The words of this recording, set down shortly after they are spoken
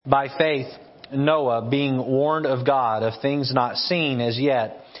By faith, Noah, being warned of God of things not seen as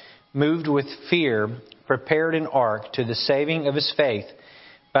yet, moved with fear, prepared an ark to the saving of his faith,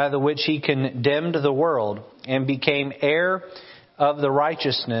 by the which he condemned the world, and became heir of the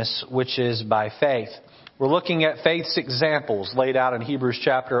righteousness which is by faith. We're looking at faith's examples laid out in Hebrews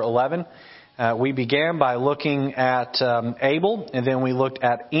chapter 11. We began by looking at Abel, and then we looked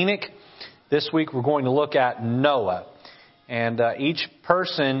at Enoch. This week we're going to look at Noah. And each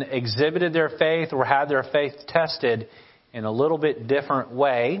person exhibited their faith or had their faith tested in a little bit different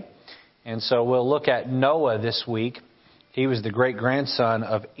way. And so we'll look at Noah this week. He was the great-grandson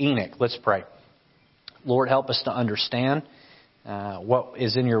of Enoch. Let's pray. Lord, help us to understand what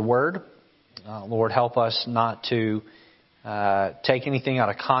is in your word. Lord, help us not to take anything out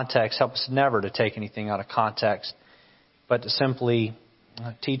of context. Help us never to take anything out of context, but to simply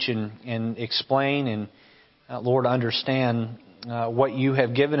teach and explain and, Lord, understand what you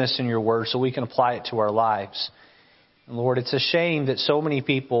have given us in your word so we can apply it to our lives. And Lord, it's a shame that so many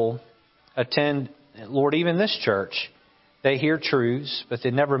people attend, Lord, even this church. They hear truths, but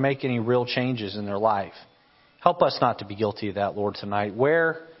they never make any real changes in their life. Help us not to be guilty of that, Lord, tonight.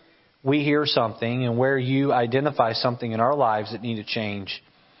 Where we hear something and where you identify something in our lives that need to change,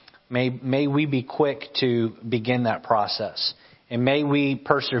 may we be quick to begin that process. And may we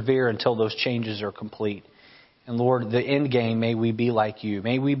persevere until those changes are complete. And Lord, the end game, may we be like you.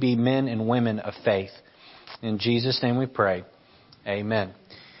 May we be men and women of faith. In Jesus' name we pray. Amen.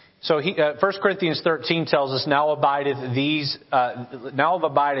 So 1 Corinthians 13 tells us, now abideth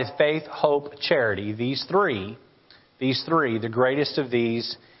faith, hope, charity. These three, the greatest of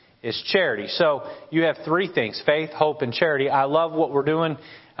these is charity. So you have three things, faith, hope, and charity. I love what we're doing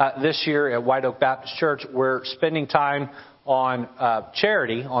this year at White Oak Baptist Church. We're spending time on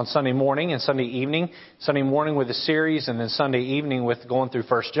charity on Sunday morning and Sunday evening. Sunday morning with a series, and then Sunday evening with going through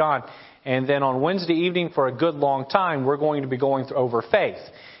 1 John. And then on Wednesday evening for a good long time, we're going to be going over faith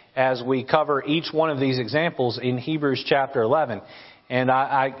as we cover each one of these examples in Hebrews chapter 11. And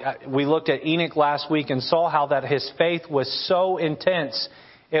we looked at Enoch last week and saw how that his faith was so intense,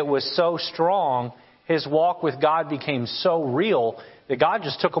 it was so strong, his walk with God became so real that God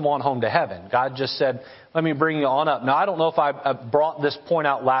just took him on home to heaven. God just said, let me bring you on up. Now, I don't know if I brought this point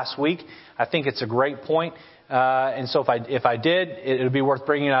out last week. I think it's a great point. And so if I did, it would be worth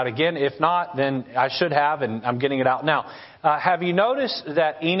bringing it out again. If not, then I should have, and I'm getting it out now. Have you noticed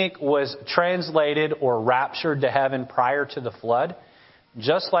that Enoch was translated or raptured to heaven prior to the flood?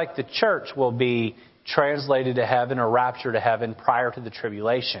 Just like the church will be translated to heaven or raptured to heaven prior to the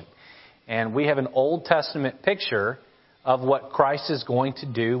tribulation. And we have an Old Testament picture of what Christ is going to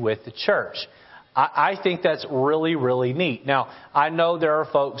do with the church. I think that's really, really neat. Now, I know there are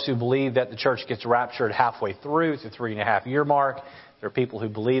folks who believe that the church gets raptured halfway through the 3.5-year mark. There are people who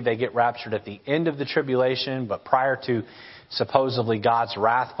believe they get raptured at the end of the tribulation, but prior to supposedly God's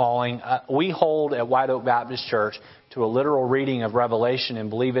wrath falling. We hold at White Oak Baptist Church to a literal reading of Revelation and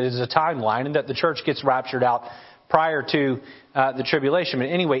believe it is a timeline and that the church gets raptured out prior to the tribulation. But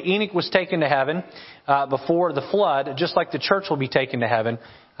anyway, Enoch was taken to heaven before the flood, just like the church will be taken to heaven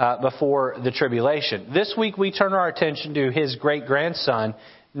before the tribulation. This week we turn our attention to his great-grandson,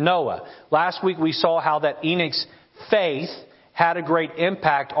 Noah. Last week we saw how that Enoch's faith had a great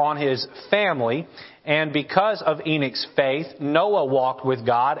impact on his family. And because of Enoch's faith, Noah walked with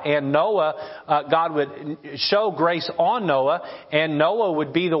God, and God would show grace on Noah, and Noah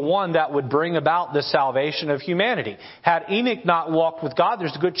would be the one that would bring about the salvation of humanity. Had Enoch not walked with God,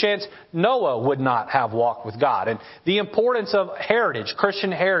 there's a good chance Noah would not have walked with God. And the importance of heritage,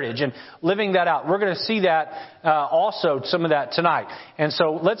 Christian heritage, and living that out. We're going to see that also, some of that tonight. And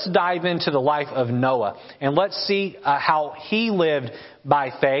so let's dive into the life of Noah, and let's see how he lived by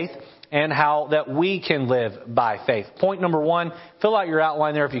faith, and how that we can live by faith. Point number 1, fill out your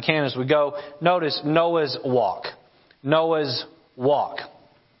outline there if you can as we go. Notice Noah's walk. Noah's walk.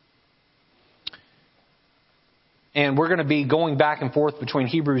 And we're going to be going back and forth between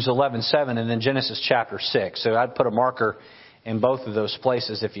Hebrews 11:7 and then Genesis chapter 6. So I'd put a marker in both of those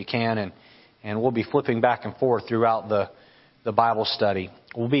places if you can, and we'll be flipping back and forth throughout the Bible study.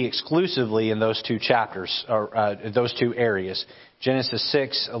 We'll be exclusively in those two chapters, or those two areas. Genesis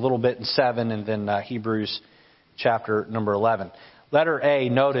 6, a little bit in 7, and then Hebrews chapter number 11. Letter A,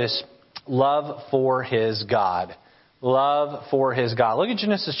 notice love for his God. Love for his God. Look at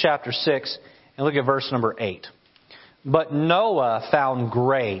Genesis chapter 6 and look at verse number 8. But Noah found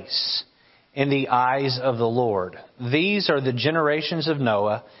grace in the eyes of the Lord. These are the generations of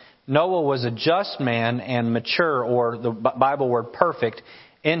Noah. Noah was a just man and mature, or the Bible word perfect,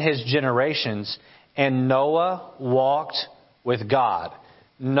 in his generations. And Noah walked with God.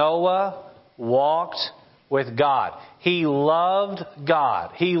 Noah walked with God. He loved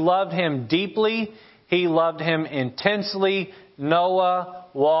God. He loved Him deeply. He loved Him intensely. Noah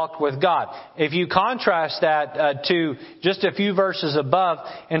walked with God. If you contrast that to just a few verses above,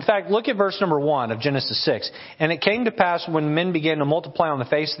 in fact, look at verse number 1 of Genesis 6. And it came to pass when men began to multiply on the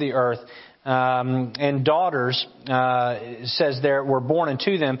face of the earth, and daughters, says there, were born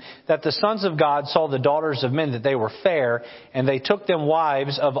unto them, that the sons of God saw the daughters of men, that they were fair, and they took them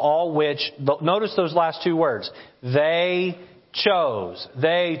wives of all which, notice those last two words, they chose.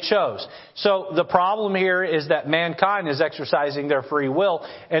 They chose. So the problem here is that mankind is exercising their free will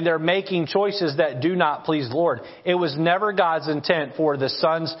and they're making choices that do not please the Lord. It was never God's intent for the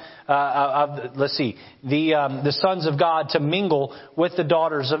sons the sons of God to mingle with the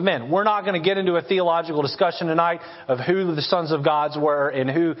daughters of men. We're not going to get into a theological discussion tonight of who the sons of God were and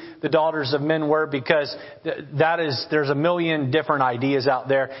who the daughters of men were, because there's a million different ideas out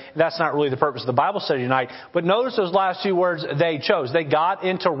there. That's not really the purpose of the Bible study tonight. But notice those last two words, they chose. They got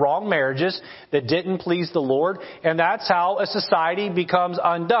into wrong marriages that didn't please the Lord, and that's how a society becomes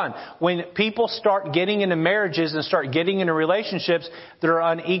undone. When people start getting into marriages and start getting into relationships that are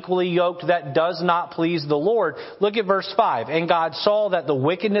unequally yoked, that does not please the Lord. Look at verse 5. And God saw that the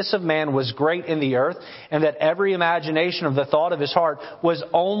wickedness of man was great in the earth, and that every imagination of the thought of his heart was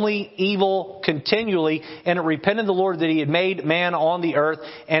only evil continually. And it repented the Lord that He had made man on the earth,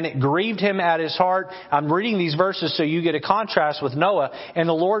 and it grieved Him at His heart. I'm reading these verses so you get a contrast with Noah. And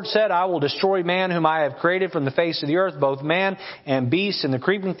the Lord said, I will destroy man whom I have created from the face of the earth, both man and beast, and the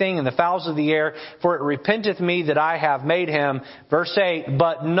creeping thing, and the fowls of the air, for it repenteth me that I have made him. Verse 8,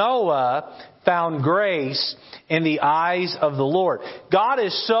 but Noah found grace in the eyes of the Lord. God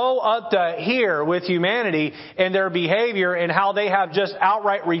is so up to here with humanity and their behavior and how they have just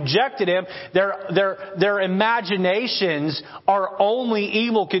outright rejected Him. Their imaginations are only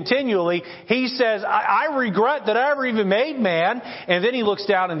evil continually. He says, I regret that I ever even made man. And then He looks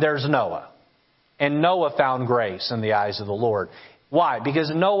down and there's Noah. And Noah found grace in the eyes of the Lord. Why? Because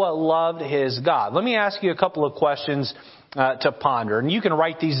Noah loved his God. Let me ask you a couple of questions to ponder. And you can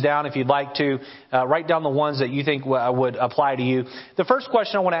write these down if you'd like to. Write down the ones that you think would apply to you. The first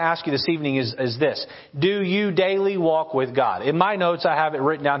question I want to ask you this evening is this. Do you daily walk with God? In my notes, I have it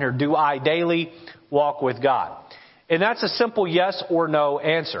written down here. Do I daily walk with God? And that's a simple yes or no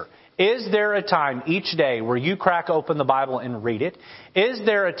answer. Is there a time each day where you crack open the Bible and read it? Is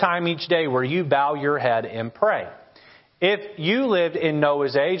there a time each day where you bow your head and pray? If you lived in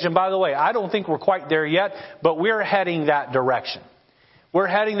Noah's age, and by the way, I don't think we're quite there yet, but we're heading that direction. We're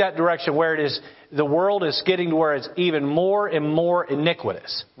heading that direction where the world is getting to where it's even more and more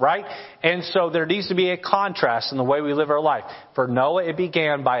iniquitous, right? And so there needs to be a contrast in the way we live our life. For Noah, it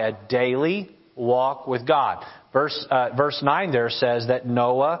began by a daily walk with God. Verse 9 there says that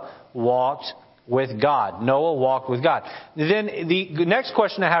Noah walked with God. Noah walked with God. Then the next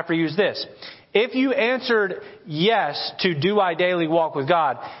question I have for you is this. If you answered yes to do I daily walk with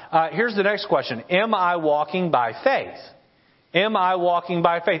God, here's the next question. Am I walking by faith? Am I walking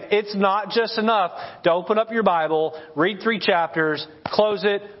by faith? It's not just enough to open up your Bible, read 3 chapters, close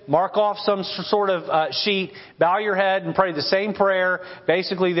it, mark off some sort of sheet, bow your head and pray the same prayer,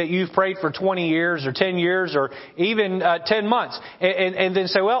 basically that you've prayed for 20 years or 10 years or even 10 months. And then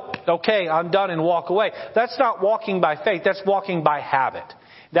say, well, okay, I'm done, and walk away. That's not walking by faith. That's walking by habit.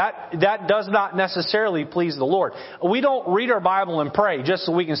 That does not necessarily please the Lord. We don't read our Bible and pray just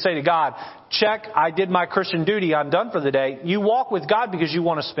so we can say to God, check, I did my Christian duty, I'm done for the day. You walk with God because you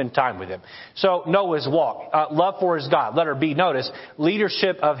want to spend time with Him. So Noah's walk, love for his God. Let her be, notice,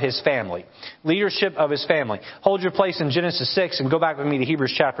 leadership of his family. Leadership of his family. Hold your place in Genesis 6 and go back with me to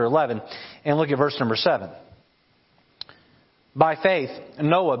Hebrews chapter 11 and look at verse number 7. By faith,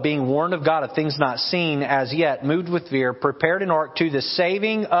 Noah, being warned of God of things not seen as yet, moved with fear, prepared an ark to the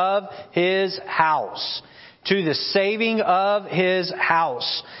saving of his house. To the saving of his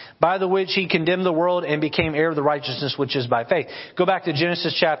house, by the which he condemned the world and became heir of the righteousness which is by faith. Go back to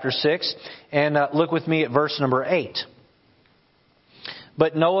Genesis chapter 6 and look with me at verse number 8.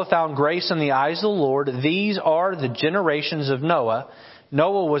 But Noah found grace in the eyes of the Lord. These are the generations of Noah.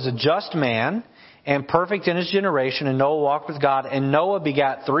 Noah was a just man and perfect in his generation, and Noah walked with God. And Noah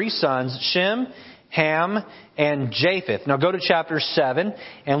begat 3 sons, Shem, Ham, and Japheth. Now go to chapter 7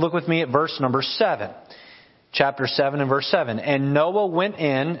 and look with me at verse number 7. Chapter 7 and verse 7. And Noah went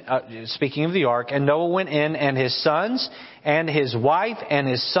in, speaking of the ark, and Noah went in, and his sons and his wife and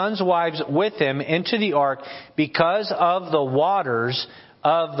his sons' wives with him into the ark because of the waters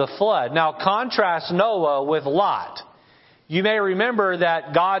of the flood. Now contrast Noah with Lot. You may remember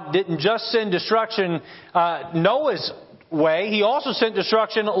that God didn't just send destruction. Noah's way, He also sent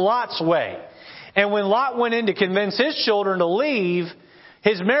destruction Lot's way. And when Lot went in to convince his children to leave,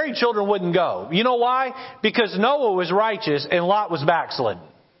 his married children wouldn't go. You know why? Because Noah was righteous and Lot was backslidden.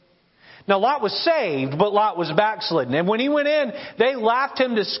 Now, Lot was saved, but Lot was backslidden. And when he went in, they laughed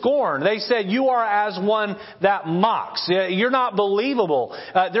him to scorn. They said, you are as one that mocks. You're not believable.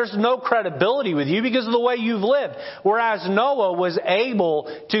 There's no credibility with you because of the way you've lived. Whereas Noah was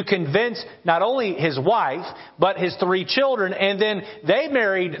able to convince not only his wife, but his 3 children. And then they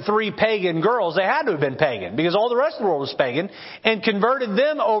married 3 pagan girls. They had to have been pagan because all the rest of the world was pagan. And converted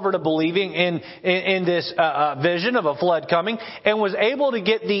them over to believing in this vision of a flood coming. And was able to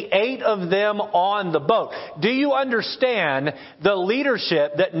get the 8 of them on the boat. Do you understand the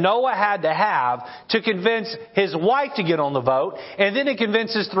leadership that Noah had to have to convince his wife to get on the boat, and then to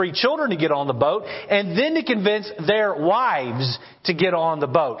convince his 3 children to get on the boat, and then to convince their wives to get on the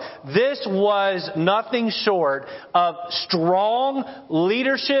boat? This was nothing short of strong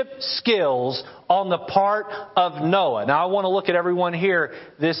leadership skills on the part of Noah. Now, I want to look at everyone here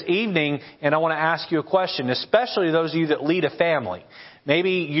this evening, and I want to ask you a question, especially those of you that lead a family.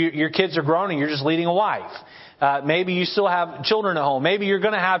 Maybe your kids are grown and you're just leading a wife. Maybe you still have children at home. Maybe you're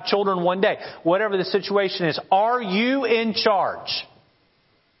going to have children one day. Whatever the situation is, are you in charge?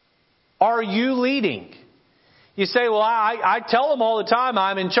 Are you leading? You say, well, I tell them all the time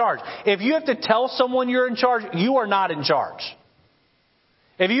I'm in charge. If you have to tell someone you're in charge, you are not in charge.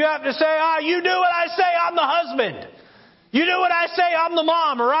 If you have to say, you do what I say, I'm the husband. You do what I say, I'm the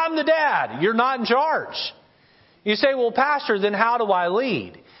mom or I'm the dad. You're not in charge. You say, well, Pastor, then how do I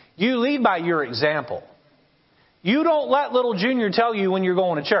lead? You lead by your example. You don't let little Junior tell you when you're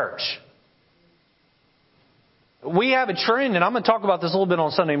going to church. We have a trend, and I'm going to talk about this a little bit on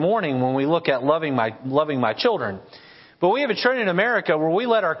Sunday morning when we look at loving my children. But we have a trend in America where we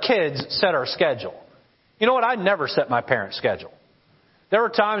let our kids set our schedule. You know what? I never set my parents' schedule. There were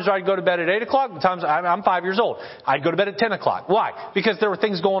times where I'd go to bed at 8 o'clock. Times I'm 5 years old. I'd go to bed at 10 o'clock. Why? Because there were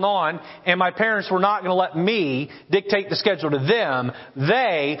things going on, and my parents were not going to let me dictate the schedule to them.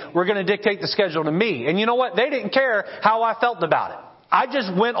 They were going to dictate the schedule to me. And you know what? They didn't care how I felt about it. I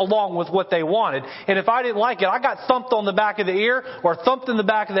just went along with what they wanted. And if I didn't like it, I got thumped on the back of the ear, or thumped in the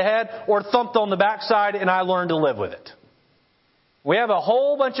back of the head, or thumped on the backside, and I learned to live with it. We have a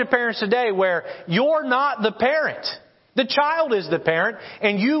whole bunch of parents today where you're not the parent. The child is the parent,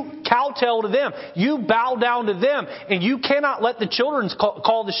 and you kowtow to them. You bow down to them, and you cannot let the children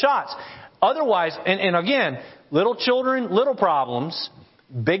call the shots. Otherwise, and again, little children, little problems.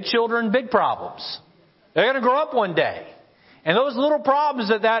 Big children, big problems. They're going to grow up one day. And those little problems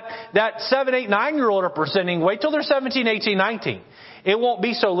that 7, 8, 9-year-old are presenting, wait till they're 17, 18, 19. It won't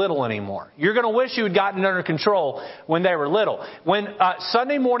be so little anymore. You're going to wish you had gotten under control when they were little. When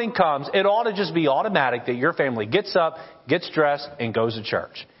Sunday morning comes, it ought to just be automatic that your family gets up, gets dressed, and goes to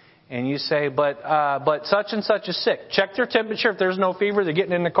church. And you say, but such and such is sick. Check their temperature. If there's no fever, they're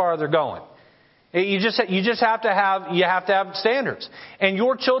getting in the car, they're going. You just have to have standards. And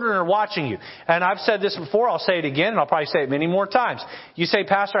your children are watching you. And I've said this before, I'll say it again, and I'll probably say it many more times. You say,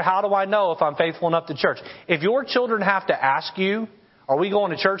 Pastor, how do I know if I'm faithful enough to church? If your children have to ask you, are we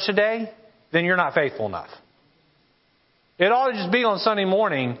going to church today? Then you're not faithful enough. It ought to just be on Sunday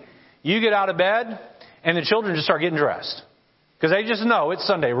morning, you get out of bed, and the children just start getting dressed. Because they just know it's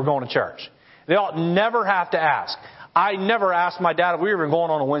Sunday, we're going to church. They ought never have to ask. I never asked my dad if we were going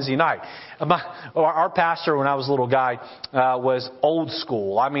on a Wednesday night. Our pastor, when I was a little guy, was old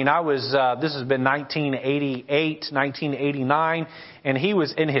school. I mean, this has been 1988, 1989, and he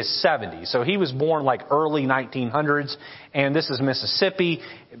was in his 70s. So he was born like early 1900s, and this is Mississippi,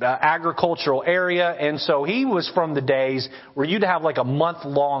 agricultural area. And so he was from the days where you'd have like a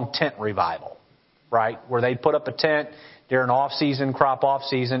month-long tent revival, right? Where they'd put up a tent during off-season, crop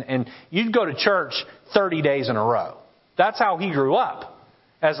off-season, and you'd go to church 30 days in a row. That's how he grew up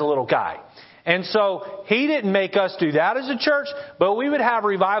as a little guy. And so he didn't make us do that as a church, but we would have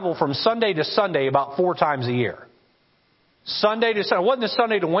revival from Sunday to Sunday about 4 times a year. Sunday to Sunday. It wasn't the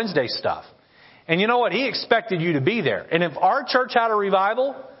Sunday to Wednesday stuff. And you know what? He expected you to be there. And if our church had a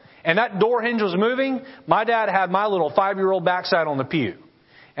revival and that door hinge was moving, my dad had my little 5-year-old backside on the pew.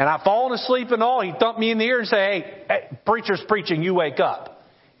 And I'd fallen asleep and all, he'd thump me in the ear and say, hey, preacher's preaching, you wake up.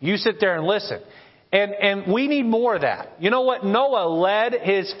 You sit there and listen. And we need more of that. You know what? Noah led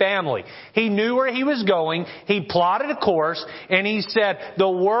his family. He knew where he was going. He plotted a course. And he said, the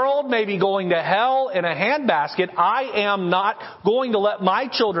world may be going to hell in a handbasket. I am not going to let my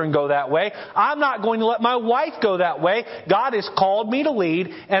children go that way. I'm not going to let my wife go that way. God has called me to lead,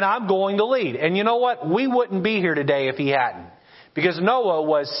 and I'm going to lead. And you know what? We wouldn't be here today if he hadn't. Because Noah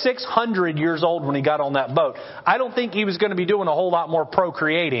was 600 years old when he got on that boat. I don't think he was going to be doing a whole lot more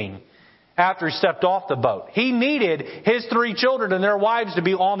procreating after he stepped off the boat. He needed his 3 children and their wives to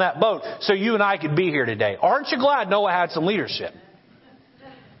be on that boat so you and I could be here today. Aren't you glad Noah had some leadership?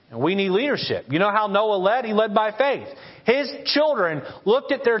 And we need leadership. You know how Noah led? He led by faith. His children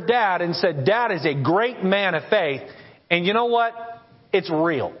looked at their dad and said, Dad is a great man of faith. And you know what? It's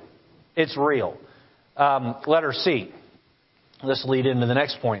real. It's real. Letter C. Let's lead into the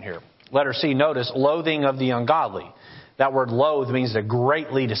next point here. Letter C, notice, loathing of the ungodly. That word loathe means to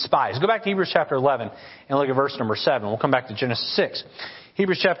greatly despise. Go back to Hebrews chapter 11 and look at verse number 7. We'll come back to Genesis 6.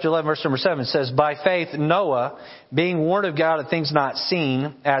 Hebrews chapter 11, verse number 7 says, By faith Noah, being warned of God of things not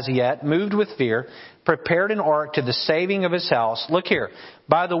seen as yet, moved with fear, prepared an ark to the saving of his house. Look here.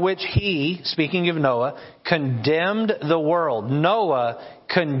 By the which he, speaking of Noah, condemned the world. Noah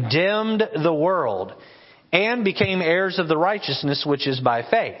condemned the world and became heirs of the righteousness which is by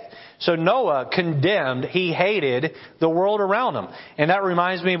faith. So Noah condemned, he hated the world around him. And that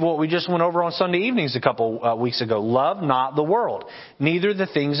reminds me of what we just went over on Sunday evenings a couple weeks ago. Love not the world, neither the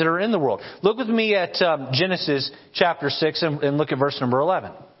things that are in the world. Look with me at Genesis chapter 6 and look at verse number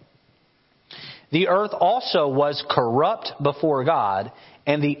 11. The earth also was corrupt before God,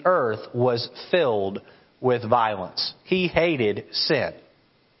 and the earth was filled with violence. He hated sin.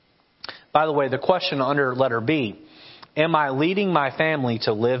 By the way, the question under letter B, am I leading my family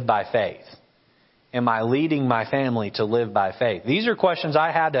to live by faith? Am I leading my family to live by faith? These are questions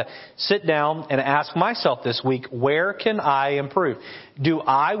I had to sit down and ask myself this week. Where can I improve? Do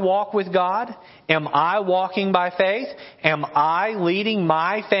I walk with God? Am I walking by faith? Am I leading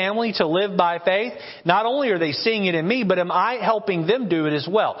my family to live by faith? Not only are they seeing it in me, but am I helping them do it as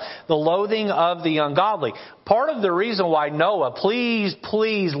well? The loathing of the ungodly. Part of the reason why Noah, please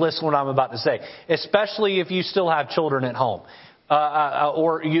listen to what I'm about to say, especially if you still have children at home.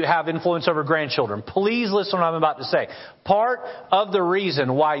 Or you have influence over grandchildren. Please listen to what I'm about to say. Part of the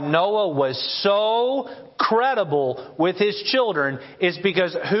reason why Noah was so credible with his children is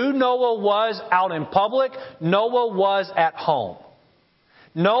because who Noah was out in public, Noah was at home.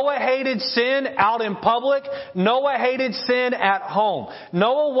 Noah hated sin out in public. Noah hated sin at home.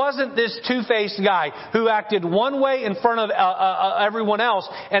 Noah wasn't this two-faced guy who acted one way in front of everyone else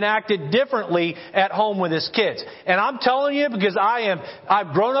and acted differently at home with his kids. And I'm telling you because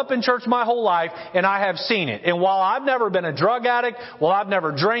I've grown up in church my whole life and I have seen it. And while I've never been a drug addict, while I've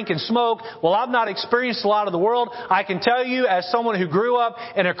never drank and smoked, while I've not experienced a lot of the world, I can tell you as someone who grew up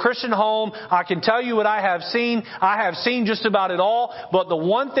in a Christian home, I can tell you what I have seen. I have seen just about it all. But the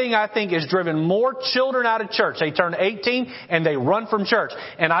one thing I think has driven more children out of church. They turn 18 and they run from church.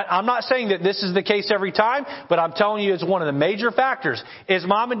 And I'm not saying that this is the case every time, but I'm telling you it's one of the major factors is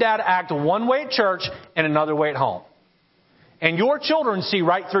mom and dad act one way at church and another way at home. And your children see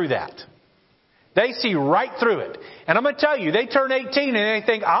right through that. They see right through it. And I'm going to tell you, they turn 18 and they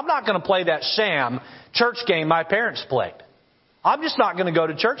think, I'm not going to play that sham church game my parents played. I'm just not going to go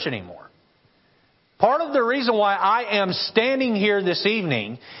to church anymore. Part of the reason why I am standing here this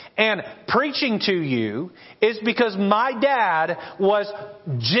evening and preaching to you is because my dad was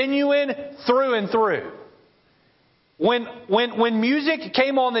genuine through and through. When music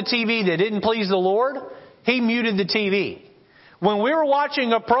came on the TV that didn't please the Lord, he muted the TV. When we were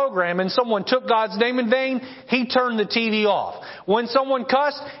watching a program and someone took God's name in vain, he turned the TV off. When someone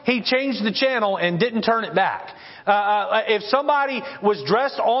cussed, he changed the channel and didn't turn it back. If somebody was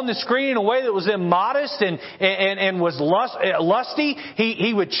dressed on the screen in a way that was immodest and was lusty,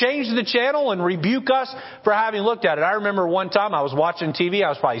 he would change the channel and rebuke us for having looked at it. I remember one time I was watching TV. I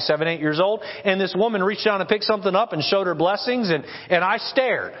was probably 7, 8 years old, and this woman reached down and picked something up and showed her blessings, and I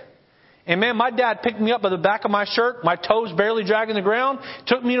stared. And man, my dad picked me up by the back of my shirt, my toes barely dragging the ground,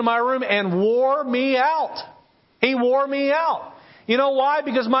 took me to my room and wore me out. He wore me out. You know why?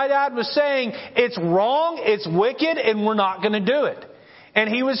 Because my dad was saying, it's wrong, it's wicked, and we're not going to do it. And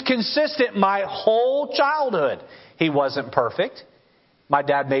he was consistent my whole childhood. He wasn't perfect. My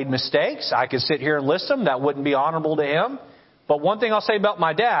dad made mistakes. I could sit here and list them. That wouldn't be honorable to him. But one thing I'll say about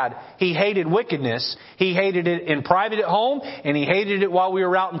my dad, he hated wickedness. He hated it in private at home, and he hated it while we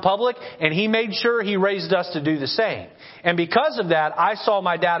were out in public, and he made sure he raised us to do the same. And because of that, I saw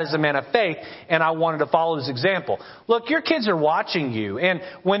my dad as a man of faith, and I wanted to follow his example. Look, your kids are watching you, and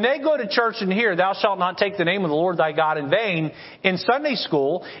when they go to church and hear, thou shalt not take the name of the Lord thy God in vain in Sunday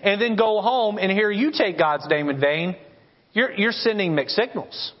school, and then go home and hear you take God's name in vain, you're sending mixed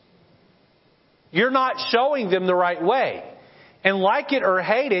signals. You're not showing them the right way. And like it or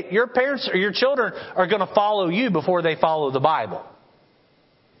hate it, your parents or your children are going to follow you before they follow the Bible.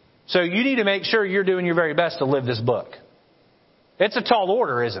 So you need to make sure you're doing your very best to live this book. It's a tall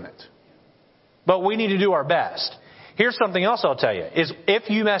order, isn't it? But we need to do our best. Here's something else I'll tell you, is if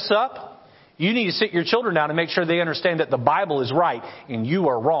you mess up, you need to sit your children down and make sure they understand that the Bible is right and you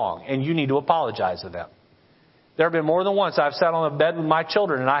are wrong, and you need to apologize to them. There have been more than once I've sat on a bed with my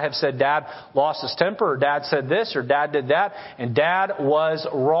children and I have said, Dad lost his temper, or Dad said this, or Dad did that, and Dad was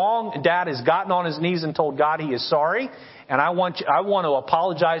wrong. Dad has gotten on his knees and told God he is sorry, and I want to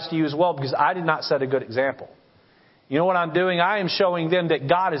apologize to you as well because I did not set a good example. You know what I'm doing? I am showing them that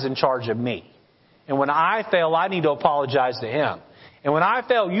God is in charge of me. And when I fail, I need to apologize to Him. And when I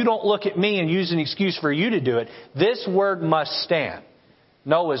fail, you don't look at me and use an excuse for you to do it. This word must stand.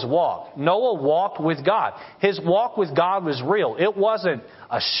 Noah's walk. Noah walked with God. His walk with God was real. It wasn't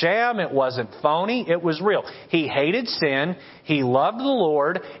a sham. It wasn't phony. It was real. He hated sin. He loved the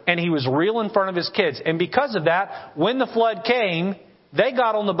Lord. And he was real in front of his kids. And because of that, when the flood came, they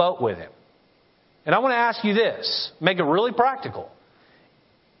got on the boat with him. And I want to ask you this. Make it really practical.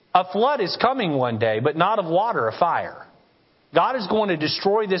 A flood is coming one day, but not of water, a fire. God is going to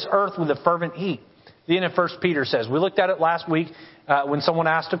destroy this earth with a fervent heat. The end of 1 Peter says. We looked at it last week when someone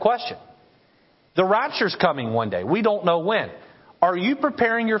asked a question. The rapture's coming one day. We don't know when. Are you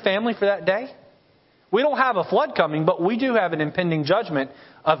preparing your family for that day? We don't have a flood coming, but we do have an impending judgment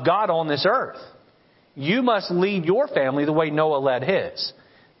of God on this earth. You must lead your family the way Noah led his.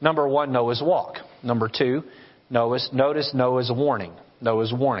 Number 1, Noah's walk. Number 2, notice Noah's warning.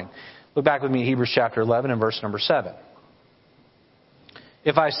 Noah's warning. Look back with me at Hebrews chapter 11 and verse number 7.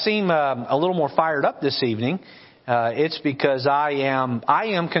 If I seem a little more fired up this evening, it's because I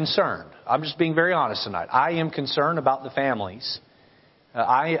am concerned. I'm just being very honest tonight. I am concerned about the families.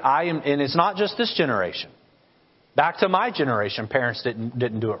 I am, and it's not just this generation. Back to my generation, parents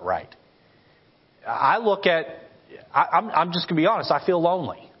didn't do it right. I'm just going to be honest. I feel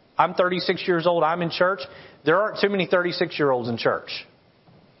lonely. I'm 36 years old. I'm in church. There aren't too many 36-year-olds in church,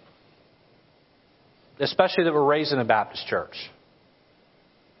 especially that were raised in a Baptist church.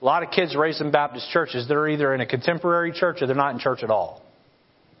 A lot of kids raised in Baptist churches, they're either in a contemporary church or they're not in church at all.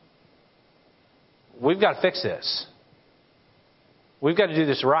 We've got to fix this. We've got to do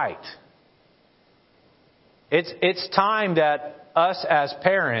this right. It's time that us as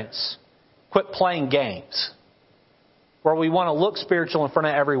parents quit playing games where we want to look spiritual in front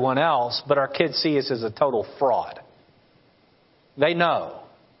of everyone else, but our kids see us as a total fraud. They know.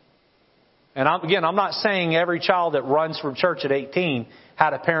 And I'm not saying every child that runs from church at 18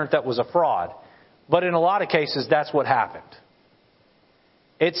 had a parent that was a fraud. But in a lot of cases, that's what happened.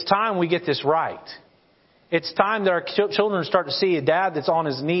 It's time we get this right. It's time that our children start to see a dad that's on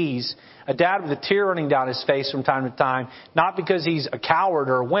his knees, a dad with a tear running down his face from time to time, not because he's a coward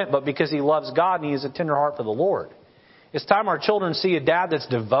or a wimp, but because he loves God and he has a tender heart for the Lord. It's time our children see a dad that's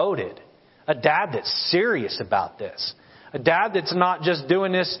devoted, a dad that's serious about this, a dad that's not just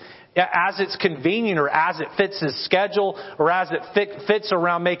doing this as it's convenient or as it fits his schedule or as it fits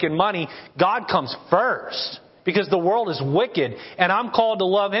around making money. God comes first because the world is wicked and I'm called to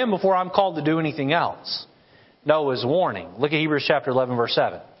love Him before I'm called to do anything else. Noah's warning. Look at Hebrews chapter 11 verse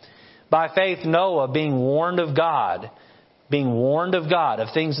 7. By faith Noah, being warned of God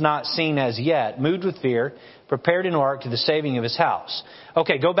of things not seen as yet, moved with fear, prepared an ark to the saving of his house.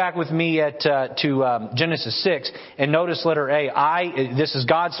 Okay, go back with me to Genesis 6 and notice letter A. This is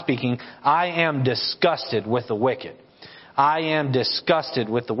God speaking. I am disgusted with the wicked. I am disgusted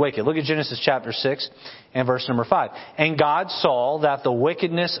with the wicked. Look at Genesis chapter 6 and verse number 5. And God saw that the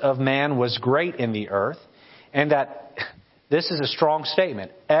wickedness of man was great in the earth, and that, this is a strong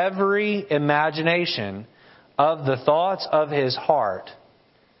statement, every imagination of the thoughts of his heart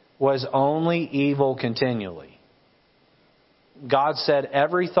was only evil continually. God said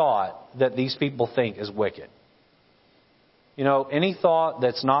every thought that these people think is wicked. You know, any thought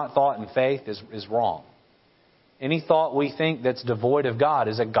that's not thought in faith is wrong. Any thought we think that's devoid of God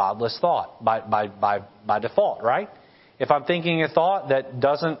is a godless thought by default, right? If I'm thinking a thought that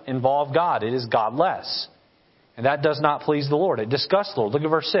doesn't involve God, it is godless. And that does not please the Lord. It disgusts the Lord. Look at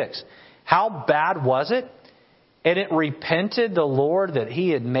verse 6. How bad was it? And it repented the Lord that He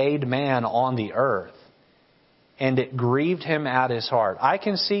had made man on the earth. And it grieved Him at His heart. I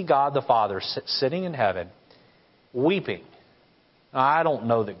can see God the Father sitting in heaven, weeping. Now, I don't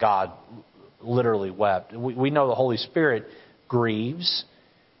know that God literally wept. We know the Holy Spirit grieves.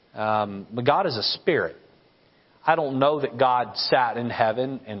 But God is a spirit. I don't know that God sat in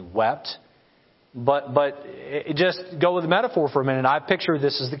heaven and wept. But just go with the metaphor for a minute. I picture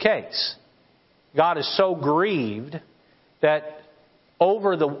this as the case. God is so grieved that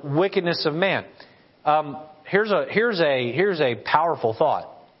over the wickedness of man. Here's a powerful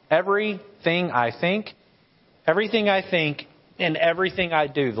thought. Everything I think In everything I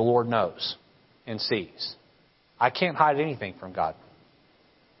do, the Lord knows and sees. I can't hide anything from God.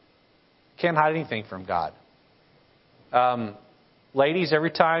 Can't hide anything from God. Ladies, every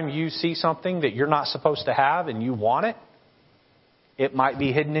time you see something that you're not supposed to have and you want it, it might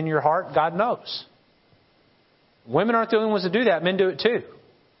be hidden in your heart. God knows. Women aren't the only ones to do that. Men do it too.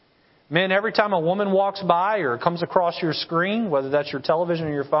 Men, every time a woman walks by or comes across your screen, whether that's your television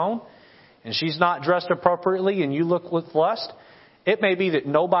or your phone, and she's not dressed appropriately and you look with lust, it may be that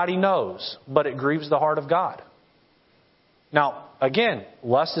nobody knows, but it grieves the heart of God. Now, again,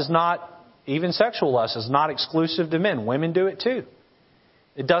 lust is not, even sexual lust is not exclusive to men. Women do it too.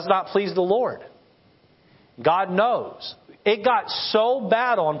 It does not please the Lord. God knows. It got so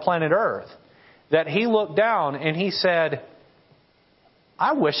bad on planet Earth that He looked down and He said,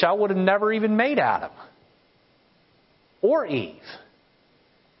 I wish I would have never even made Adam or Eve.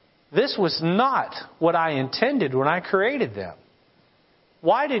 This was not what I intended when I created them.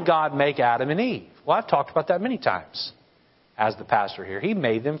 Why did God make Adam and Eve? Well, I've talked about that many times as the pastor here. He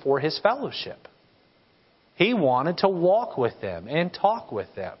made them for His fellowship. He wanted to walk with them and talk with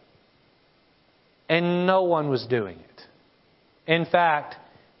them. And no one was doing it. In fact,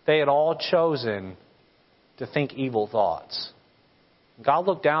 they had all chosen to think evil thoughts. God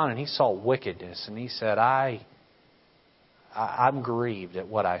looked down and He saw wickedness and He said, I'm grieved at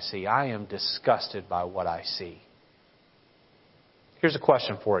what I see. I am disgusted by what I see. Here's a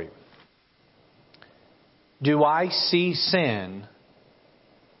question for you. Do I see sin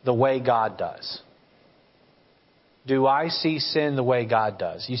the way God does? Do I see sin the way God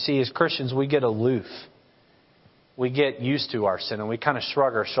does? You see, as Christians, we get aloof. We get used to our sin and we kind of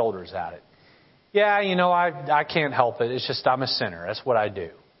shrug our shoulders at it. Yeah, I can't help it. It's just I'm a sinner. That's what I do.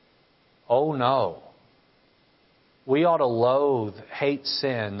 Oh, no. We ought to loathe, hate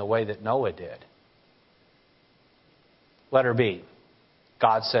sin the way that Noah did. Letter B.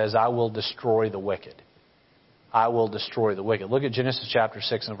 God says, I will destroy the wicked. I will destroy the wicked. Look at Genesis chapter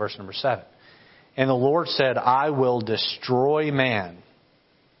 6 and verse number 7. And the Lord said, I will destroy man,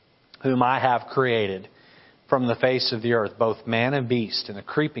 whom I have created from the face of the earth, both man and beast, and the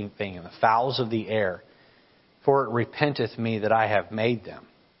creeping thing, and the fowls of the air. For it repenteth me that I have made them.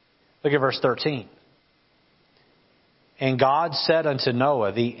 Look at verse 13. And God said unto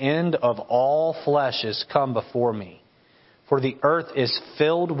Noah, the end of all flesh is come before me, for the earth is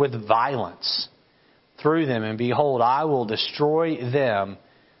filled with violence through them, and behold, I will destroy them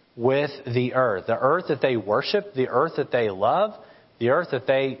with the earth. The earth that they worship, the earth that they love, the earth that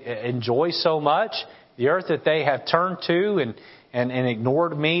they enjoy so much, the earth that they have turned to and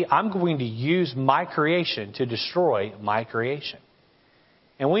ignored me. I'm going to use my creation to destroy my creation.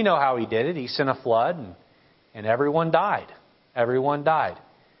 And we know how He did it. He sent a flood and everyone died. Everyone died.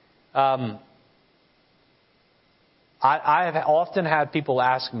 I have often had people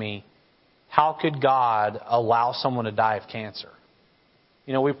ask me, how could God allow someone to die of cancer?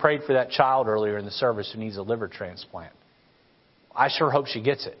 We prayed for that child earlier in the service who needs a liver transplant. I sure hope she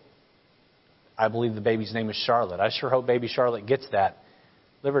gets it. I believe the baby's name is Charlotte. I sure hope baby Charlotte gets that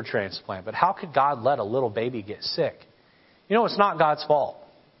liver transplant. But how could God let a little baby get sick? It's not God's fault.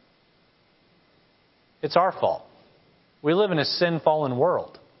 It's our fault. We live in a sin-fallen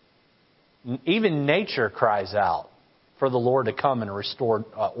world. Even nature cries out for the Lord to come and restore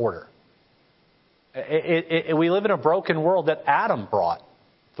order. We live in a broken world that Adam brought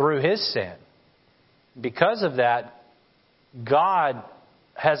through his sin. Because of that, God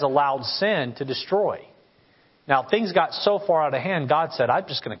has allowed sin to destroy. Now, things got so far out of hand, God said, I'm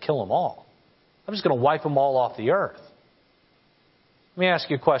just going to kill them all. I'm just going to wipe them all off the earth. Let me ask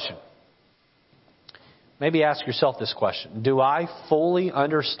you a question. Maybe ask yourself this question. Do I fully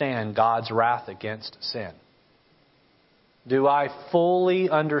understand God's wrath against sin? Do I fully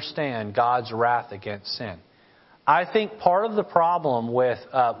understand God's wrath against sin? I think part of the problem with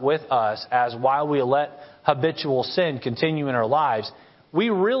us as while we let habitual sin continue in our lives, we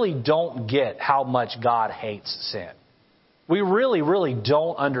really don't get how much God hates sin. We really, really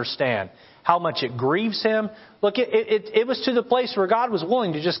don't understand how much it grieves Him. Look, it was to the place where God was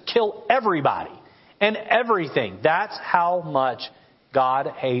willing to just kill everybody and everything. That's how much God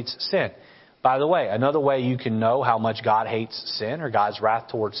hates sin. By the way, another way you can know how much God hates sin or God's wrath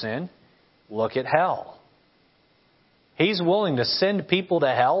towards sin, look at hell. He's willing to send people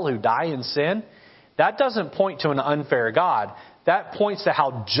to hell who die in sin. That doesn't point to an unfair God. That points to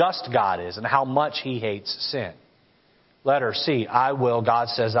how just God is and how much He hates sin. Letter C, God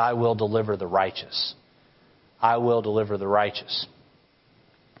says, I will deliver the righteous. I will deliver the righteous.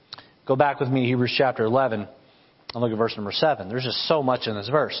 Go back with me to Hebrews chapter 11 and look at verse number 7. There's just so much in this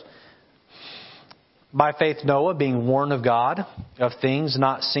verse. By faith Noah, being warned of God of things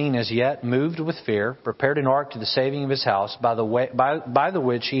not seen as yet, moved with fear, prepared an ark to the saving of his house, by the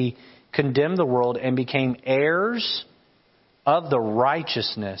which he condemned the world and became heirs of the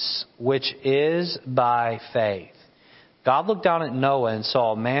righteousness which is by faith. God looked down at Noah and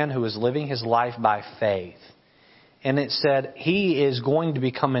saw a man who was living his life by faith. And it said, he is going to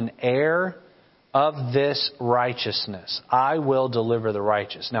become an heir of this righteousness. I will deliver the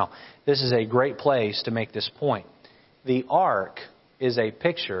righteous. Now, this is a great place to make this point. The ark is a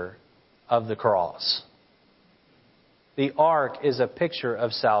picture of the cross. The ark is a picture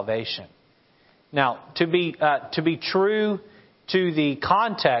of salvation. Now, to be true to the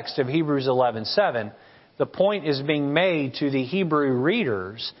context of Hebrews 11:7, the point is being made to the Hebrew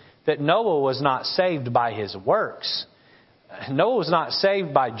readers that Noah was not saved by his works. Noah was not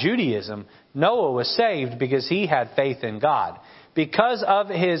saved by Judaism. Noah was saved because he had faith in God. Because of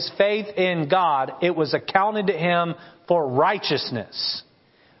his faith in God, it was accounted to him for righteousness.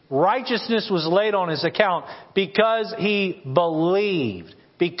 Righteousness was laid on his account because he believed,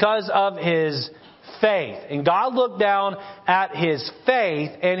 because of his faith. And God looked down at his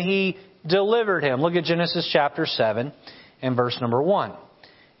faith and he delivered him. Look at Genesis chapter 7 and verse number 1.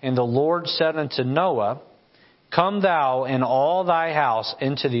 And the Lord said unto Noah, Come thou and all thy house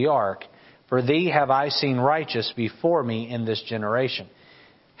into the ark, for thee have I seen righteous before me in this generation.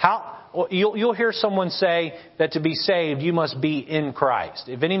 You'll hear someone say that to be saved, you must be in Christ.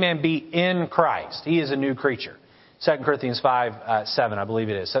 If any man be in Christ, he is a new creature. 2 Corinthians 5:7, I believe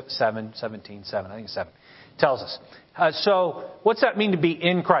it is. 17:7, I think it's 7. Tells us. So what's that mean to be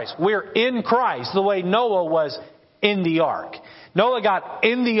in Christ? We're in Christ the way Noah was in the ark. Noah got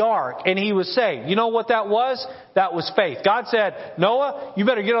in the ark and he was saved. You know what that was? That was faith. God said, Noah, you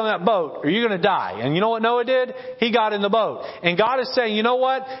better get on that boat or you're going to die. And you know what Noah did? He got in the boat. And God is saying, you know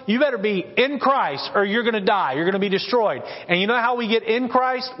what? You better be in Christ or you're going to die. You're going to be destroyed. And you know how we get in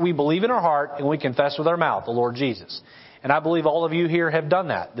Christ? We believe in our heart and we confess with our mouth the Lord Jesus. And I believe all of you here have done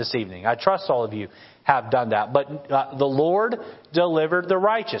that this evening. I trust all of you have done that. But the Lord delivered the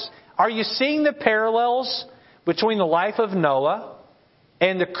righteous. Are you seeing the parallels between the life of Noah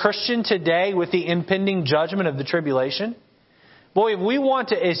and the Christian today with the impending judgment of the tribulation? Boy, if we want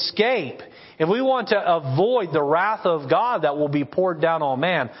to escape, if we want to avoid the wrath of God that will be poured down on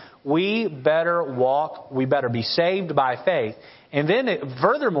man, we better be saved by faith. And then,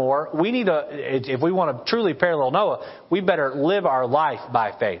 furthermore, if we want to truly parallel Noah, we better live our life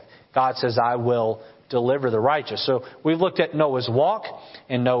by faith. God says, I will deliver the righteous. So we've looked at Noah's walk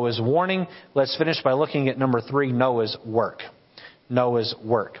and Noah's warning. Let's finish by looking at number 3, Noah's work. Noah's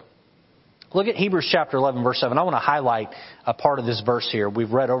work. Look at Hebrews chapter 11, verse 7. I want to highlight a part of this verse here.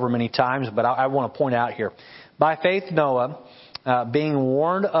 We've read over many times, but I want to point out here. By faith, Noah, being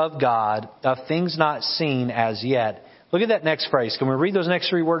warned of God of things not seen as yet. Look at that next phrase. Can we read those next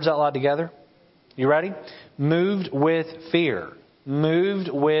 3 words out loud together? You ready? Moved with fear. Moved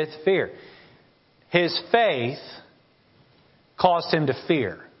with fear. His faith caused him to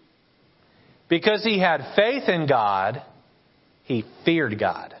fear. Because he had faith in God, he feared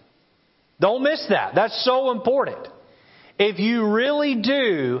God. Don't miss that. That's so important. If you really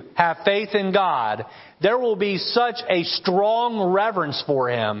do have faith in God, there will be such a strong reverence for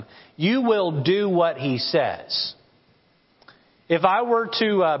Him, you will do what He says. If I were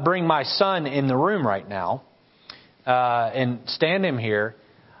to bring my son in the room right now and stand him here,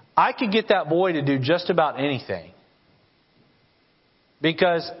 I could get that boy to do just about anything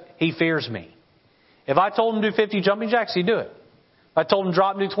because he fears me. If I told him to do 50 jumping jacks, he'd do it. If I told him to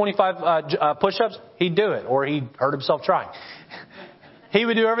drop and do 25 push-ups, he'd do it, or he'd hurt himself trying. He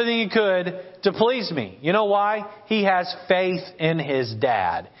would do everything he could to please me. You know why? He has faith in his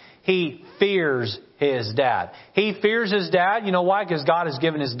dad. He fears his dad. He fears his dad. You know why? Because God has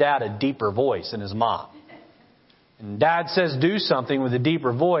given his dad a deeper voice than his mom. And dad says do something with a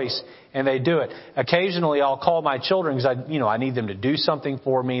deeper voice, and they do it. Occasionally, I'll call my children because I need them to do something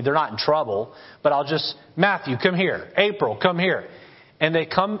for me. They're not in trouble, but I'll just, Matthew, come here. April, come here. And they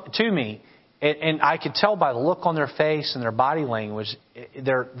come to me, and I could tell by the look on their face and their body language,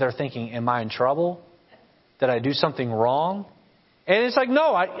 they're thinking, am I in trouble? Did I do something wrong? And it's like,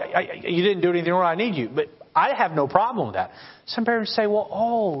 no, you didn't do anything wrong. I need you. But I have no problem with that. Some parents say,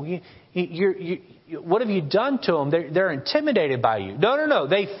 well, what have you done to them? They're intimidated by you. No.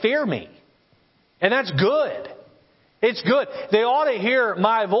 They fear me. And that's good. It's good. They ought to hear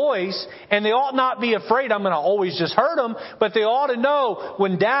my voice, and they ought not be afraid I'm going to always just hurt them, but they ought to know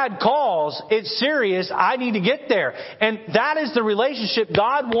when Dad calls, it's serious, I need to get there. And that is the relationship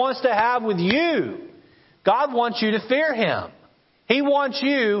God wants to have with you. God wants you to fear Him. He wants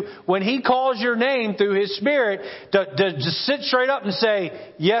you, when He calls your name through His Spirit, to just sit straight up and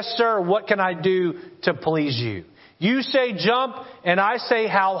say, yes, sir, what can I do to please you? You say jump, and I say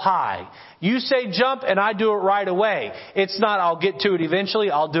how high. You say jump, and I do it right away. It's not I'll get to it eventually,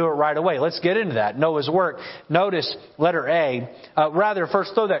 I'll do it right away. Let's get into that. Noah's work. Notice letter A.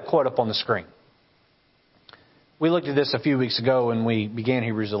 First throw that quote up on the screen. We looked at this a few weeks ago when we began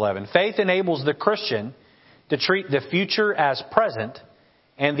Hebrews 11. Faith enables the Christian to treat the future as present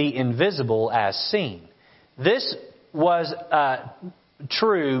and the invisible as seen. This was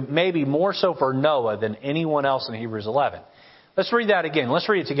true maybe more so for Noah than anyone else in Hebrews 11. Let's read that again. Let's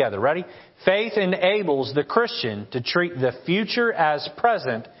read it together. Ready? Faith enables the Christian to treat the future as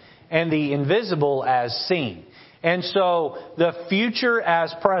present and the invisible as seen. And so the future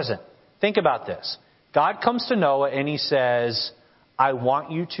as present. Think about this. God comes to Noah and He says, I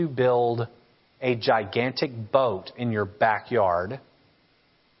want you to build a gigantic boat in your backyard.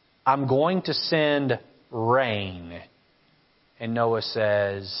 I'm going to send rain. And Noah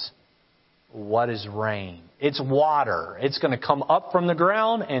says, what is rain? It's water. It's going to come up from the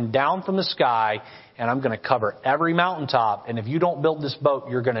ground and down from the sky, and I'm going to cover every mountaintop. And if you don't build this boat,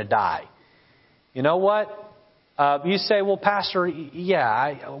 you're going to die. You know what? You say, well, Pastor,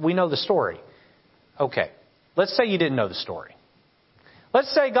 we know the story. Okay, let's say you didn't know the story.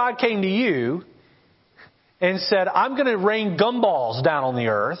 Let's say God came to you and said, I'm going to rain gumballs down on the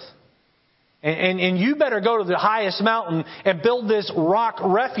earth. And you better go to the highest mountain and build this rock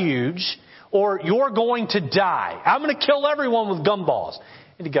refuge or you're going to die. I'm going to kill everyone with gumballs.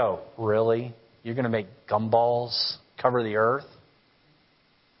 And you go, really? You're going to make gumballs cover the earth?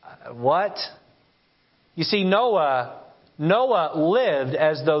 What? You see, Noah lived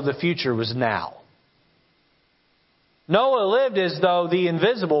as though the future was now. Noah lived as though the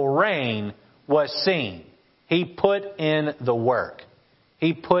invisible rain was seen. He put in the work.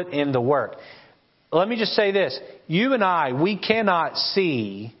 He put in the work. Let me just say this. You and I, we cannot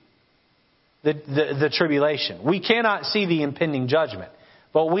see the tribulation. We cannot see the impending judgment.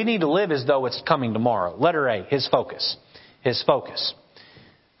 But we need to live as though it's coming tomorrow. Letter A, His focus. His focus.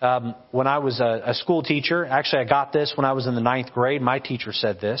 When I was a school teacher, actually I got this when I was in the 9th grade. My teacher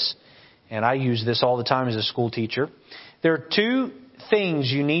said this, and I use this all the time as a school teacher. There are 2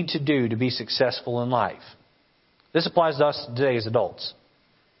 things you need to do to be successful in life. This applies to us today as adults.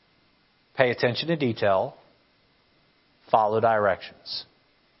 Pay attention to detail. Follow directions.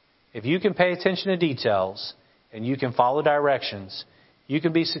 If you can pay attention to details and you can follow directions, you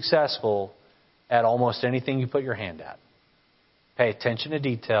can be successful at almost anything you put your hand at. Pay attention to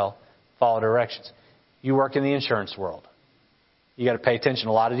detail. Follow directions. You work in the insurance world. You got to pay attention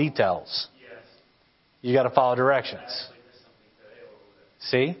to a lot of details. Yes. You got to follow directions.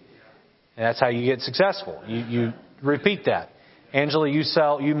 See? And that's how you get successful. You repeat that. Angela,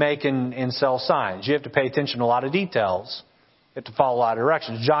 you make and sell signs. You have to pay attention to a lot of details. You have to follow a lot of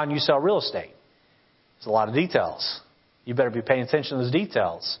directions. John, you sell real estate. It's a lot of details. You better be paying attention to those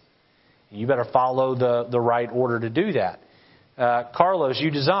details. You better follow the right order to do that. Carlos,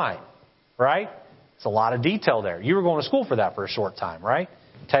 you design, right? It's a lot of detail there. You were going to school for that for a short time, right?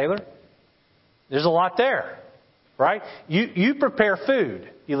 Taylor, there's a lot there, right? You prepare food,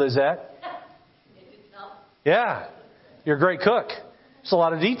 Elizette. Yeah. You're a great cook. There's a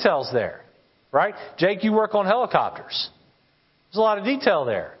lot of details there, right? Jake, you work on helicopters. There's a lot of detail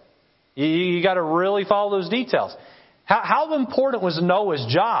there. You got to really follow those details. How important was Noah's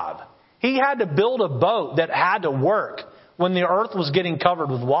job? He had to build a boat that had to work when the earth was getting covered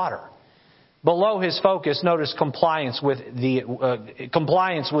with water. Below his focus, notice compliance was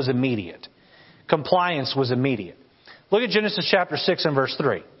immediate. Compliance was immediate. Look at Genesis chapter 6 and verse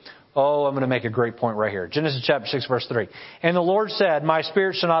 3. Oh, I'm going to make a great point right here. Genesis chapter 6, verse 3. And the Lord said, my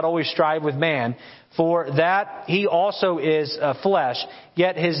spirit shall not always strive with man, for that he also is flesh,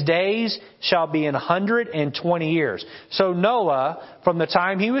 yet his days shall be 120 years. So Noah, from the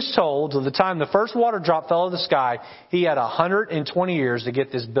time he was told to the time the first water drop fell in the sky, he had 120 years to get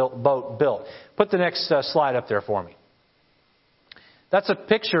this boat built. Put the next slide up there for me. That's a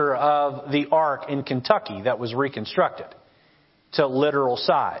picture of the ark in Kentucky that was reconstructed to literal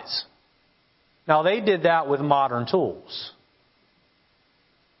size. Now, they did that with modern tools.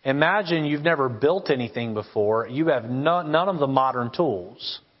 Imagine you've never built anything before. You have none of the modern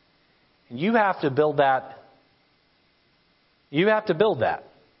tools. And you have to build that. You have to build that.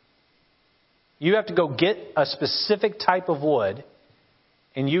 You have to go get a specific type of wood,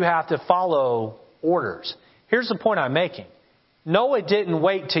 and you have to follow orders. Here's the point I'm making. Noah didn't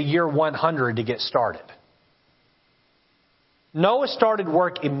wait to year 100 to get started. Noah started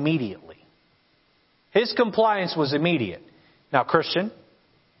work immediately. His compliance was immediate. Now, Christian,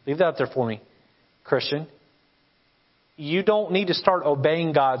 leave that up there for me. Christian, you don't need to start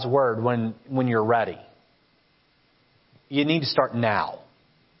obeying God's word when you're ready. You need to start now.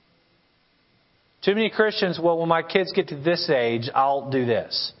 Too many Christians, well, when my kids get to this age, I'll do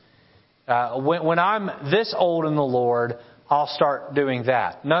this. When I'm this old in the Lord, I'll start doing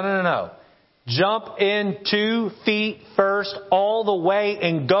that. No. Jump in 2 feet first all the way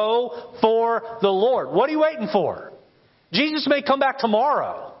and go for the Lord. What are you waiting for? Jesus may come back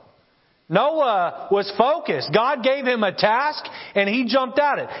tomorrow. Noah was focused. God gave him a task and he jumped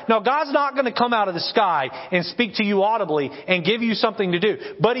at it. Now, God's not going to come out of the sky and speak to you audibly and give you something to do.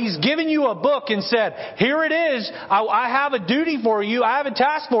 But He's given you a book and said, here it is. I have a duty for you. I have a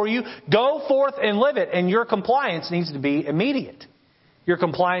task for you. Go forth and live it. And your compliance needs to be immediate. Your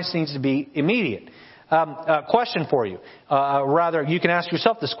compliance needs to be immediate. Question for you. Rather, you can ask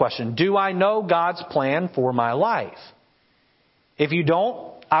yourself this question. Do I know God's plan for my life? If you don't,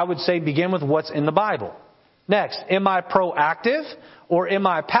 I would say begin with what's in the Bible. Next, am I proactive or am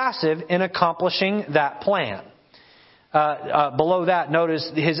I passive in accomplishing that plan? Below that, notice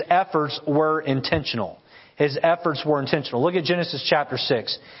his efforts were intentional. His efforts were intentional. Look at Genesis chapter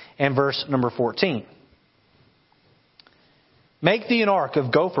 6 and verse number 14. Make thee an ark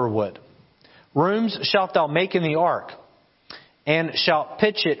of gopher wood. Rooms shalt thou make in the ark, and shalt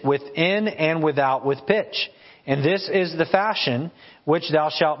pitch it within and without with pitch. And this is the fashion which thou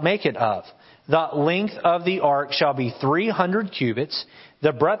shalt make it of. The length of the ark shall be 300 cubits,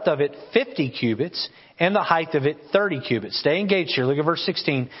 the breadth of it 50 cubits, and the height of it 30 cubits. Stay engaged here. Look at verse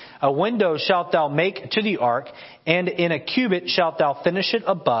 16. A window shalt thou make to the ark, and in a cubit shalt thou finish it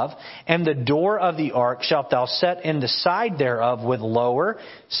above, and the door of the ark shalt thou set in the side thereof with lower,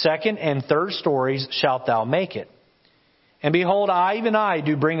 second, and third stories shalt thou make it. And behold, I, even I,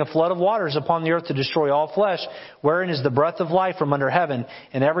 do bring a flood of waters upon the earth to destroy all flesh, wherein is the breath of life from under heaven,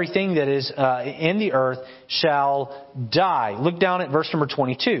 and everything that is in the earth shall die. Look down at verse number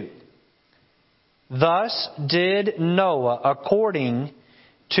 22. Thus did Noah according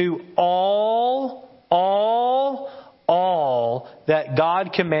to all that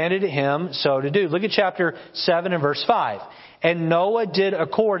God commanded him so to do. Look at chapter 7 and verse 5. And Noah did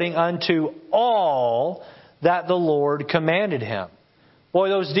according unto all that the Lord commanded him. Boy,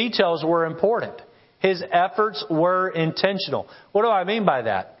 those details were important. His efforts were intentional. What do I mean by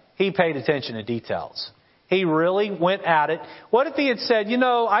that? He paid attention to details. He really went at it. What if he had said,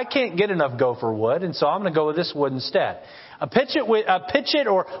 I can't get enough gopher wood, and so I'm going to go with this wood instead. Pitch it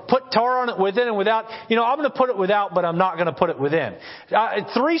or put tar on it within and without. I'm going to put it without, but I'm not going to put it within.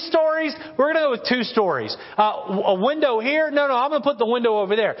 3 stories, we're going to go with 2 stories. A window here, no, I'm going to put the window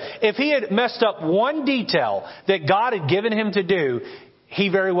over there. If he had messed up one detail that God had given him to do, he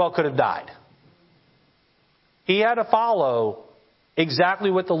very well could have died. He had to follow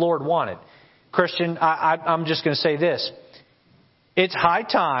exactly what the Lord wanted. Christian, I'm just going to say this. It's high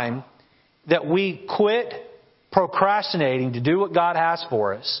time that we quit procrastinating to do what God has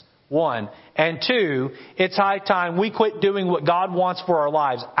for us, 1. And 2, it's high time we quit doing what God wants for our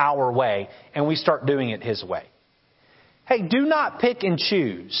lives our way, and we start doing it His way. Hey, do not pick and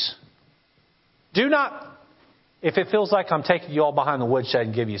choose. Do not, if it feels like I'm taking you all behind the woodshed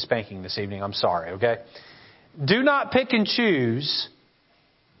and give you a spanking this evening, I'm sorry, okay? Do not pick and choose,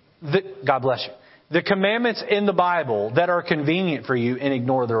 God bless you, the commandments in the Bible that are convenient for you and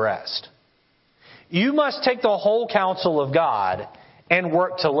ignore the rest. You must take the whole counsel of God and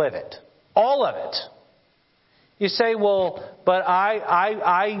work to live it. All of it. You say, well, but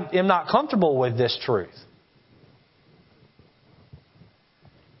I am not comfortable with this truth.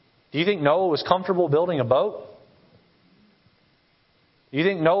 Do you think Noah was comfortable building a boat? Do you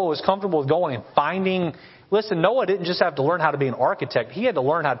think Noah was comfortable with going and finding... Listen, Noah didn't just have to learn how to be an architect. He had to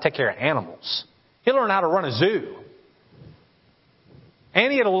learn how to take care of animals. He learned how to run a zoo. And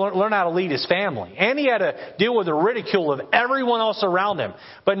he had to learn how to lead his family. And he had to deal with the ridicule of everyone else around him.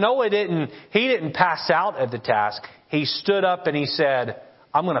 But Noah didn't pass out at the task. He stood up and he said,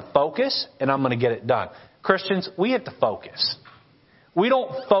 I'm going to focus and I'm going to get it done. Christians, we have to focus. We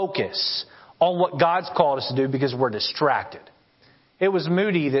don't focus on what God's called us to do because we're distracted. It was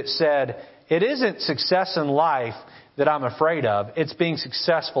Moody that said, it isn't success in life that I'm afraid of. It's being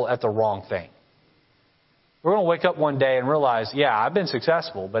successful at the wrong thing. We're going to wake up one day and realize, yeah, I've been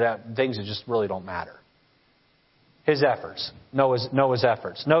successful, but things that just really don't matter. His efforts, Noah's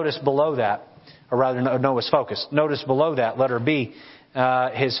efforts. Notice below that, or rather Noah's focus. Notice below that, letter B,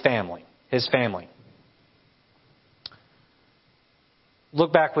 his family. His family.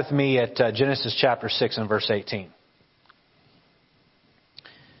 Look back with me at Genesis chapter 6 and verse 18.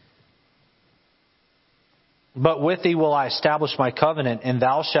 But with thee will I establish my covenant, and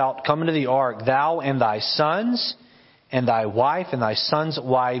thou shalt come into the ark, thou and thy sons, and thy wife, and thy sons'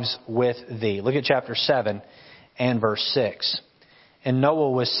 wives with thee. Look at chapter 7 and verse 6. And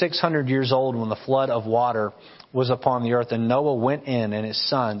Noah was 600 years old when the flood of water was upon the earth. And Noah went in, and his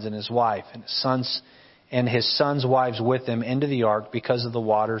sons, and his wife, and his sons' wives with him into the ark because of the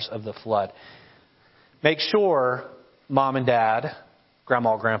waters of the flood. Make sure, Mom and Dad,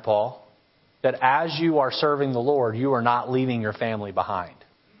 Grandma, Grandpa, that as you are serving the Lord, you are not leaving your family behind.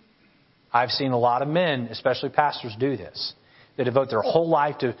 I've seen a lot of men, especially pastors, do this. They devote their whole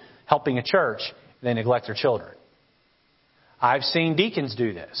life to helping a church, and they neglect their children. I've seen deacons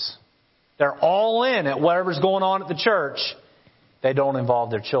do this. They're all in at whatever's going on at the church. They don't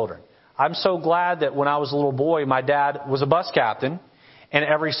involve their children. I'm so glad that when I was a little boy, my dad was a bus captain, and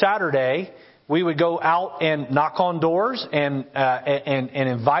every Saturday we would go out and knock on doors and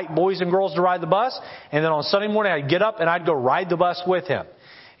invite boys and girls to ride the bus. And then on Sunday morning, I'd get up and I'd go ride the bus with him.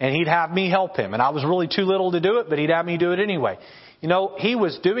 And he'd have me help him. And I was really too little to do it, but he'd have me do it anyway. You know, he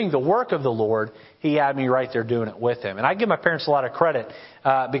was doing the work of the Lord. He had me right there doing it with him. And I give my parents a lot of credit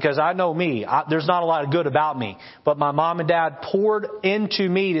because I know me. There's not a lot of good about me. But my mom and dad poured into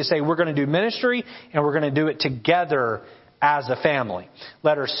me to say, we're going to do ministry and we're going to do it together as a family.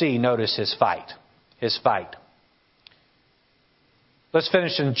 Letter C, notice his fight. His fight. Let's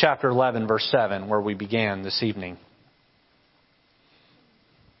finish in chapter 11, verse 7, where we began this evening.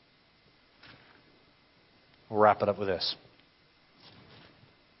 We'll wrap it up with this.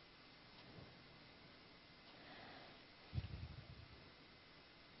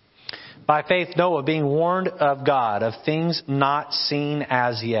 By faith, Noah, being warned of God of things not seen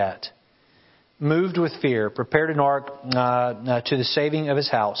as yet, moved with fear, prepared an ark to the saving of his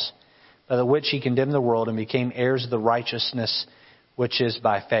house, by the which he condemned the world and became heirs of the righteousness which is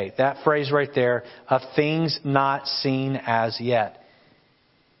by faith. That phrase right there, of things not seen as yet.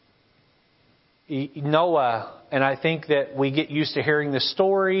 Noah, and I think that we get used to hearing this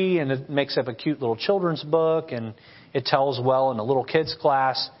story, and it makes up a cute little children's book, and it tells well in a little kid's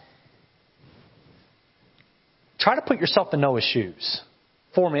class. Try to put yourself in Noah's shoes.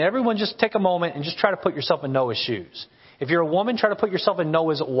 For me, everyone just take a moment and just try to put yourself in Noah's shoes. If you're a woman, try to put yourself in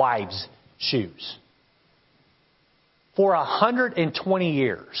Noah's wife's shoes. For 120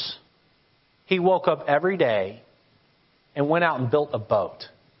 years, he woke up every day and went out and built a boat.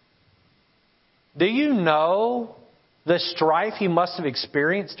 Do you know the strife he must have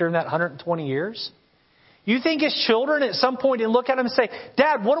experienced during that 120 years? You think his children at some point didn't look at him and say,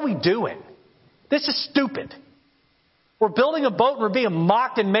 Dad, what are we doing? This is stupid. We're building a boat and we're being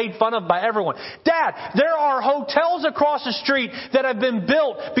mocked and made fun of by everyone. Dad, there are hotels across the street that have been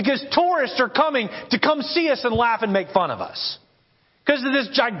built because tourists are coming to come see us and laugh and make fun of us. Because of this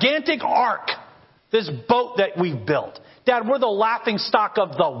gigantic ark, this boat that we've built. Dad, we're the laughing stock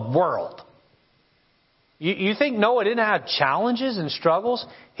of the world. You think Noah didn't have challenges and struggles?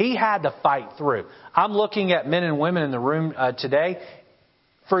 He had to fight through. I'm looking at men and women in the room today.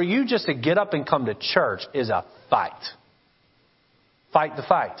 For you just to get up and come to church is a fight. Fight the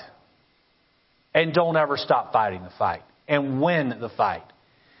fight. And don't ever stop fighting the fight. And win the fight.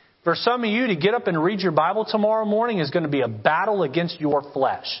 For some of you to get up and read your Bible tomorrow morning is going to be a battle against your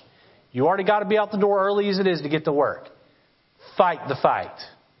flesh. You already got to be out the door early as it is to get to work. Fight the fight.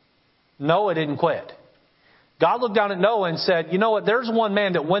 Noah didn't quit. God looked down at Noah and said, you know what, there's one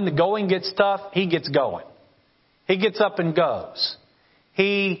man that when the going gets tough, he gets going. He gets up and goes.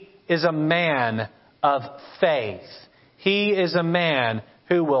 He is a man of faith. He is a man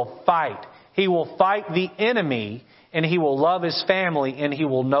who will fight. He will fight the enemy, and he will love his family, and he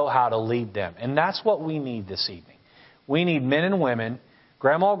will know how to lead them. And that's what we need this evening. We need men and women,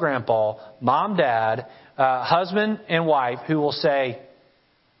 grandma, grandpa, mom, dad, husband and wife who will say,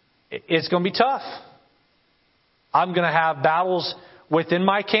 it's going to be tough. I'm going to have battles within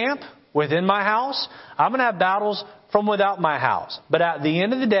my camp, within my house. I'm going to have battles from without my house. But at the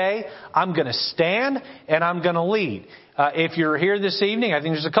end of the day, I'm going to stand and I'm going to lead. If you're here this evening, I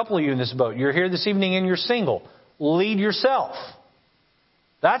think there's a couple of you in this boat. You're here this evening and you're single. Lead yourself.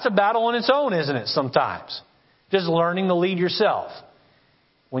 That's a battle on its own, isn't it, sometimes? Just learning to lead yourself.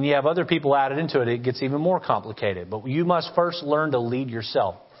 When you have other people added into it, it gets even more complicated. But you must first learn to lead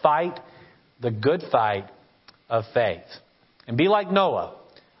yourself. Fight the good fight of faith. And be like Noah.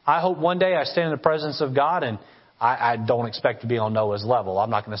 I hope one day I stand in the presence of God, and I don't expect to be on Noah's level. I'm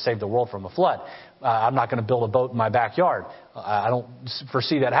not going to save the world from a flood. I'm not going to build a boat in my backyard. I don't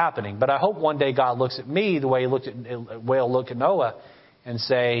foresee that happening. But I hope one day God looks at me the way He'll look at Noah and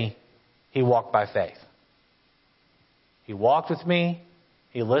say, he walked by faith. He walked with me.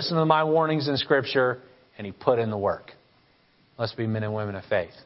 He listened to my warnings in Scripture, and he put in the work. Let's be men and women of faith.